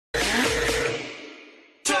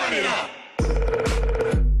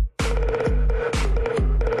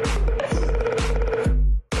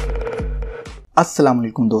अस्सलाम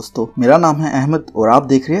वालेकुम दोस्तों, मेरा नाम है अहमद और आप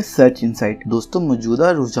देख रहे हैं सर्च इनसाइट। दोस्तों, मौजूदा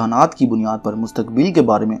रुझानात की बुनियाद पर मुस्तकबिल के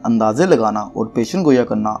बारे में अंदाजे लगाना और पेशन गोया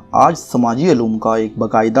करना आज समाजी इल्म का एक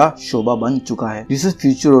बाकायदा शोबा बन चुका है, जिसे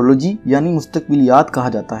फ्यूचरोलॉजी यानी मुस्तकबिलियात कहा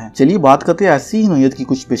जाता है। चलिए बात करते हैं ऐसी ही नोयत की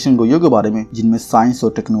कुछ पेशन गोइयों के बारे में जिनमें साइंस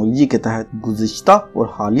और टेक्नोलॉजी के तहत गुज़िश्ता और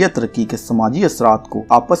हालिया तरक्की के समाजी असरात को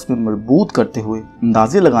आपस में मरबूत करते हुए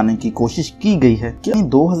अंदाजे लगाने की कोशिश की गई है कि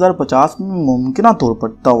 2050 में मुमकिन तौर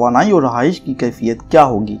पर तवानाई और रहाइश की कैफियत क्या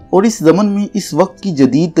होगी और इस ज़मन में इस वक्त की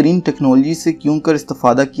जदीद तरीन टेक्नोलॉजी से क्यों कर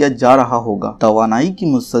इस्तेफादा किया जा रहा होगा। तवानाई की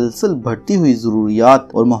मुसलसल बढ़ती हुई जरूरियात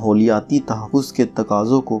और माहौलियाती तहफ़्फ़ुज़ के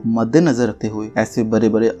तकाज़ों को मद्देनजर रखते हुए ऐसे बड़े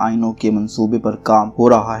बड़े आइनों के मंसूबे पर काम हो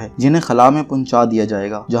रहा है जिन्हें खला में पहुंचा दिया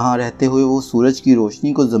जाएगा, जहां रहते हुए वो सूरज की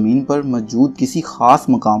रोशनी को जमीन पर मौजूद किसी खास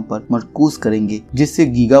मकाम पर मरकूज करेंगे, जिससे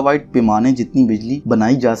गीगावाट पैमाने जितनी बिजली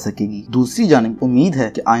बनाई जा सकेगी। दूसरी जानिब उम्मीद है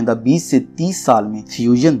कि आइंदा 20 से 30 साल में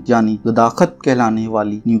फ्यूजन यानी गदाखत कहलाने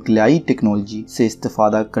वाली न्यूक्लियाई टेक्नोलॉजी से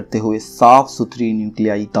इस्तेफादा करते हुए साफ सुथरी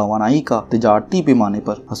न्यूक्लियाई तवानाई का तिजारती पैमाने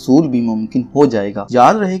पर हसूल भी मुमकिन हो जाएगा।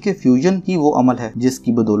 याद रहे कि फ्यूजन ही वो अमल है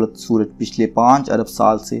जिसकी बदौलत सूरज पिछले 5 अरब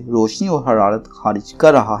साल से रोशनी और हरारत खारिज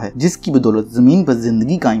कर रहा है, जिसकी बदौलत जमीन पर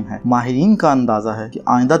जिंदगी कायम है। माहिरीन का अंदाजा है कि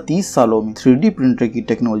आइंदा 30 सालों में 3D प्रिंटर की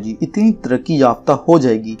टेक्नोलॉजी इतनी तरक्की याफ्ता हो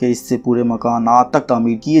जाएगी कि इससे पूरे मकानात तक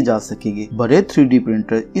तामीर किए जा सकेंगे। बड़े 3D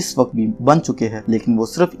प्रिंटर इस वक्त भी बन चुके हैं, लेकिन वो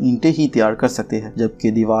सिर्फ ईंटें ही तैयार कर सकते हैं,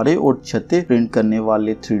 जबकि दीवारें और छतें प्रिंट करने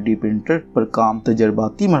वाले 3D प्रिंटर पर काम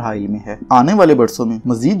तजर्बाती मरहले में है। आने वाले बरसों में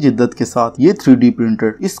मजीद जिद्दत के साथ ये 3D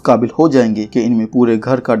प्रिंटर इस काबिल हो जाएंगे कि इनमें पूरे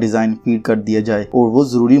घर का डिजाइन फीड कर दिया जाए और वो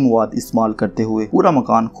जरूरी मवाद इस्तेमाल करते हुए पूरा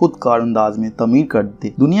मकान खुद कार अंदाज में तमीर कर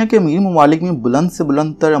दे। दुनिया के अमीर ममालिक में बुलंद से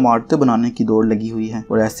बुलंद तर इमारतें बनाने की दौड़ लगी हुई है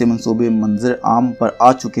और ऐसे मंसूबे मंजर आम पर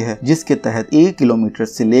आ चुके हैं, जिसके तहत 1 किलोमीटर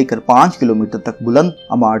से लेकर 5 किलोमीटर तक बुलंद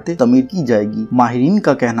इमारतें तमीर की जाएगी। माहिरीन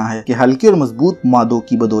का कहना है कि हल्के और मजबूत मादों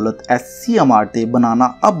की बदौलत ऐसी इमारतें बनाना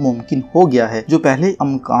अब मुमकिन हो गया है जो पहले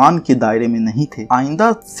इम्कान के दायरे में नहीं थे।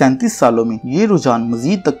 आइंदा 37 सालों में ये रुझान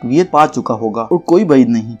मजीद तकवीत पा चुका होगा और कोई बैद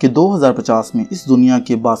नहीं कि 2050 में इस दुनिया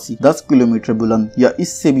के बासी 10 किलोमीटर बुलंद या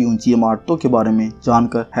इससे भी ऊंची इमारतों के बारे में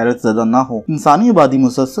जानकर हैरत ज़दा न हो। इंसानी आबादी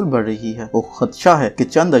मुसलसल बढ़ रही है और खदशा है कि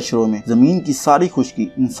चंद अशरों में जमीन की सारी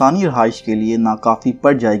खुश्की इंसानी रहाइश के लिए नाकाफी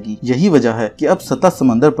पड़ जाएगी। यही वजह है कि अब सतह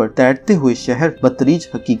समंदर पर तैरते हुए शहर बतरीज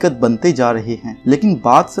हकीकत बनते जा रहे हैं। लेकिन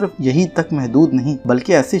बात सिर्फ यही तक महदूद नहीं,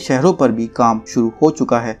 बल्कि ऐसे शहरों पर भी काम शुरू हो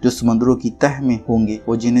चुका है जो समंदरों की तह में होंगे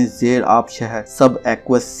और जिन्हें जेर आब शहर सब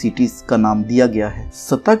एक्वस सिटीज का नाम दिया गया है।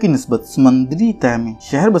 सतह की निस्बत समंदरी तह में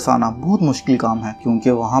शहर बसाना बहुत मुश्किल काम है, क्योंकि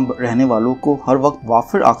वहाँ रहने वालों को हर वक्त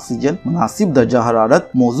वाफिर ऑक्सीजन, मुनासिब दर्जा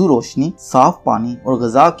हरारत, मौजूद रोशनी, साफ पानी और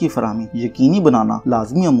ग़िज़ा की फराहमी यकीनी बनाना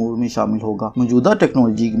लाजमी अमूर में शामिल होगा। मौजूदा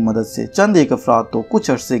टेक्नोलॉजी की मदद से चंद एक अफराद तो कुछ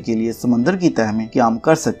अरसे के लिए समंदर की तह में काम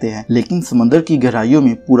कर सकते हैं, लेकिन समंदर की गहराइयों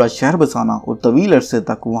में पूरा शहर बसाना और तवील अरसे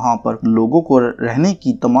तक वहाँ पर लोगों को रहने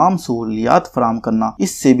की तमाम सहूलियात फराहम करना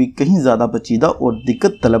इससे भी कहीं ज्यादा पेचीदा और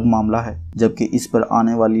दिक्कत तलब मामला है, जबकि इस पर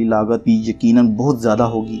आने वाली लागत भी यकीनन बहुत ज्यादा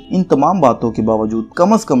होगी। इन तमाम बातों के बावजूद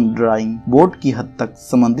कम से कम ड्राइंग बोर्ड की हद तक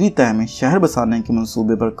समंदरी तह में शहर बसाने के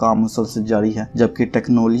मंसूबे पर काम मुसलसल जारी है, जबकि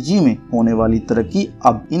टेक्नोलॉजी में होने वाली तरक्की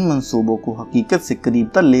अब इन मंसूबों को हकीकत से करीब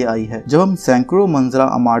तक ले आई है। जब हम सैकड़ों मंजिला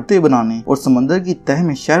इमारतें बनाने और समंदर की तह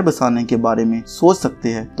में शहर बसाने के बारे में सोच सकते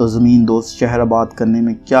हैं तो जमीन दोस्त शहर आबाद करने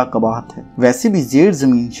में क्या कबाहत है। वैसे भी जेर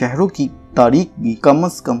जमीन शहरों की तारीख भी कम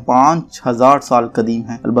से कम 5000 साल कदीम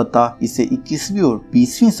है। अलबत्ता इसे 21वीं और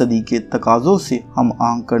 20वीं सदी के तकाजों से हम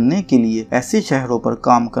आंक करने के लिए ऐसे शहरों पर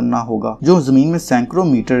काम करना होगा जो जमीन में सैकड़ों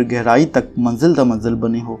मीटर गहराई तक मंजिल द मंजिल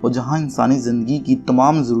बने हो और जहां इंसानी जिंदगी की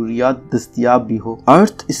तमाम जरूरियात दस्तयाब भी हो।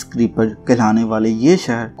 अर्थ स्क्रीपर कहलाने वाले ये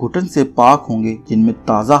शहर घुटन से पाक होंगे, जिनमें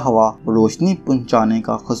ताज़ा हवा और रोशनी पहुँचाने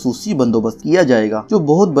का खसूसी बंदोबस्त किया जाएगा जो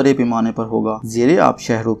बहुत बड़े पैमाने पर होगा। जेरे आब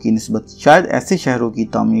शहरों की निस्बत शायद ऐसे शहरों की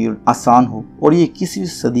तामीर आसान हो और ये किसी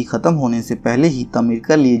सदी खत्म होने से पहले ही तमीर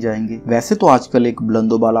कर लिए जाएंगे। वैसे तो आजकल एक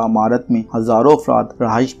बुलंदोबाला इमारत में हजारों अफराद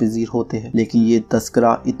रहाइश पजीर होते हैं, लेकिन ये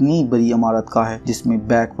तस्करा इतनी बड़ी इमारत का है जिसमें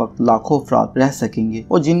बैक वक्त लाखों अफराद रह सकेंगे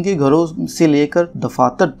और जिनके घरों से लेकर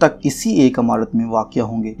दफातर तक इसी एक इमारत में वाक़या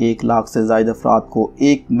होंगे। 1 लाख से ज्यादा अफराद को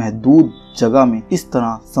एक महदूद जगह में इस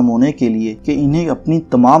तरह समोने के लिए कि इन्हें अपनी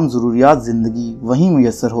तमाम जरूरियात जिंदगी वहीं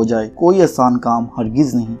मुयसर हो जाए कोई आसान काम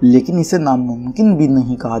हरगिज नहीं, लेकिन इसे नामुमकिन भी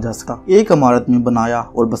नहीं कहा जा सकता। ایک عمارت میں بنایا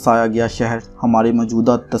اور بسایا گیا شہر ہمارے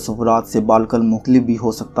موجودہ تصورات سے بالکل مختلف بھی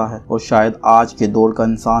ہو سکتا ہے، اور شاید آج کے دور کا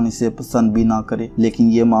انسان اسے پسند بھی نہ کرے، لیکن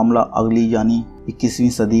یہ معاملہ اگلی یعنی 21ویں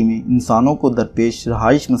صدی میں انسانوں کو درپیش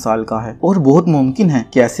رہائش مسائل کا ہے، اور بہت ممکن ہے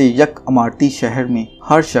کہ ایسے یک عمارتی شہر میں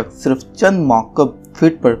ہر شخص صرف چند مکعب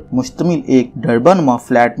فٹ پر مشتمل ایک ڈربہ نما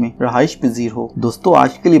فلیٹ میں رہائش پذیر ہو۔ دوستو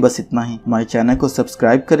آج کے لیے بس اتنا ہی۔ ہمارے چینل کو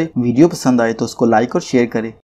سبسکرائب کریں، ویڈیو پسند آئے تو اس کو لائک اور شیئر کریں۔